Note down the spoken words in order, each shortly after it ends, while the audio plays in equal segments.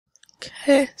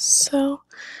Okay, so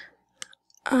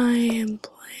I am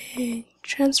playing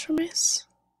Transformice.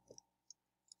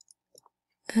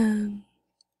 Um,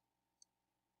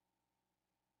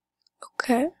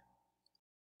 okay.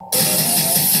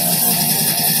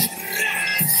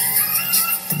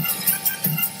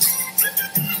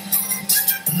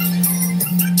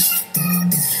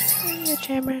 Hey,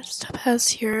 Jammers, Topaz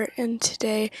here, and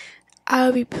today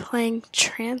I'll be playing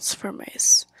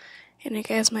Transformice. And you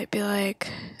guys might be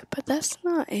like, but that's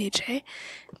not AJ.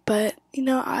 But,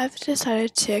 I've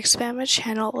decided to expand my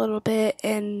channel a little bit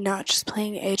and not just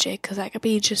playing AJ, because that could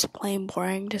be just plain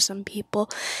boring to some people.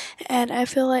 And I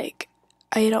feel like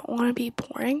I don't want to be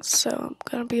boring, so I'm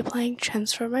going to be playing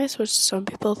Transformice, which some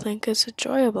people think is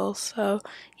enjoyable. So,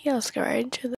 yeah, let's get right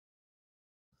into it.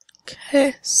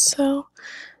 Okay, so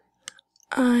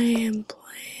I am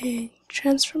playing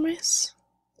Transformice.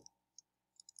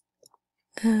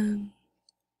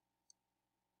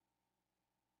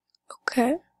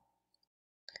 Okay.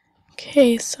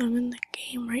 Okay, so I'm in the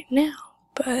game right now,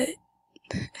 but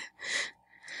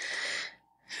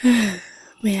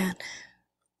man,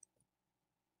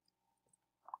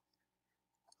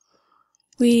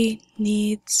 we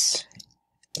needs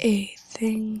a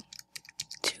thing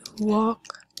to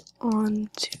walk on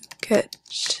to get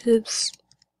chips.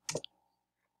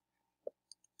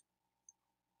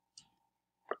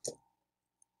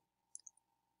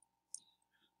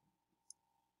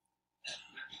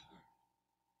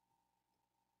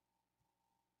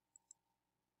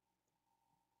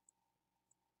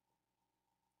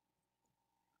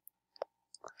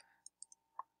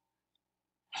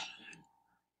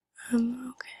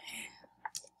 Okay.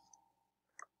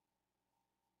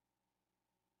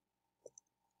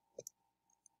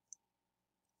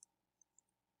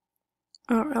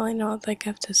 I don't really know what that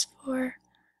gift is for,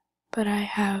 but I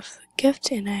have the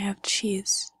gift and I have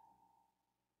cheese.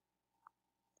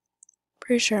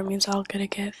 Pretty sure it means I'll get a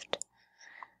gift.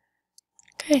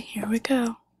 Okay, here we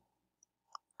go.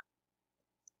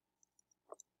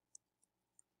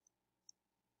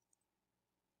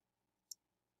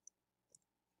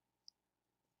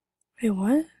 Wait,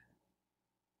 what?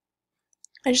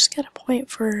 I just got a point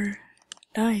for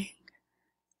dying.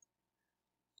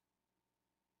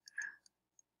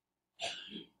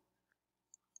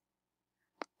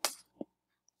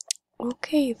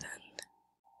 Okay then.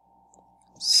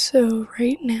 So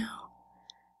right now,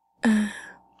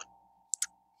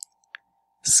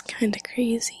 it's kinda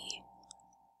crazy.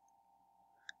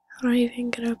 How do I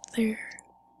even get up there?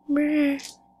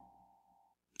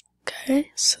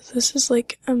 Okay, so this is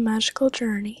like a magical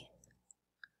journey.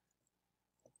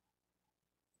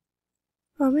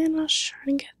 Oh man, I was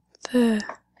trying to get the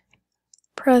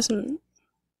present.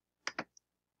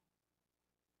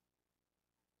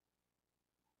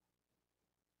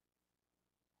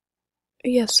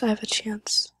 Yes, I have a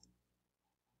chance.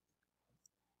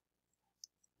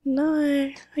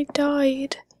 No, I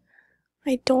died.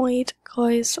 I died,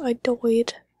 guys. I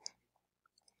died.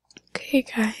 Okay,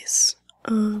 guys.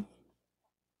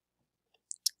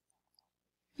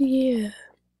 Yeah.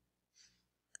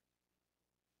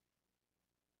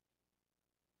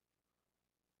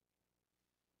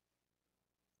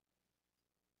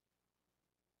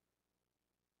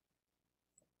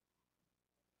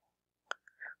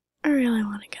 I really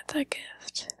want to get that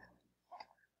gift.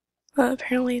 But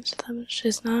apparently to them it's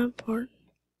just not important.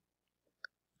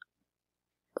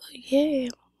 Oh, yay,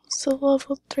 I'm still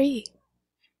level 3.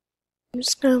 I'm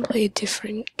just gonna play a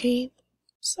different game.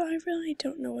 So I really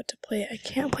don't know what to play. I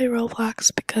can't play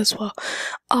Roblox because, well,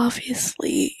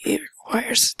 obviously it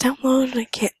requires a download and I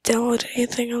can't download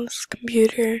anything on this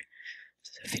computer.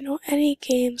 So if you know any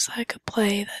games I could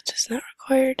play that does not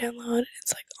require a download,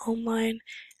 it's like online,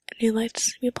 and you'd like to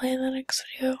see me play in the next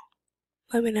video,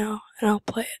 let me know and I'll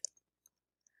play it.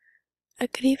 I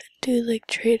could even do like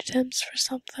trade attempts for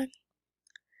something,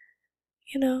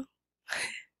 you know?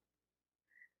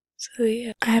 So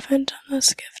yeah, I haven't done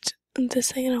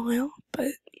this thing in a while,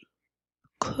 but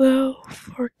Clo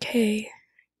 4K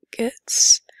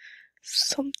gets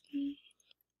something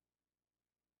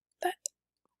that.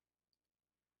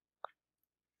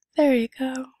 There you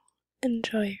go.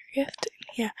 Enjoy your gift.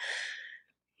 Yeah.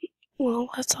 Well,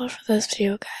 that's all for this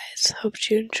video, guys. Hope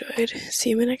you enjoyed.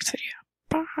 See you in the next video.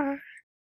 Bye.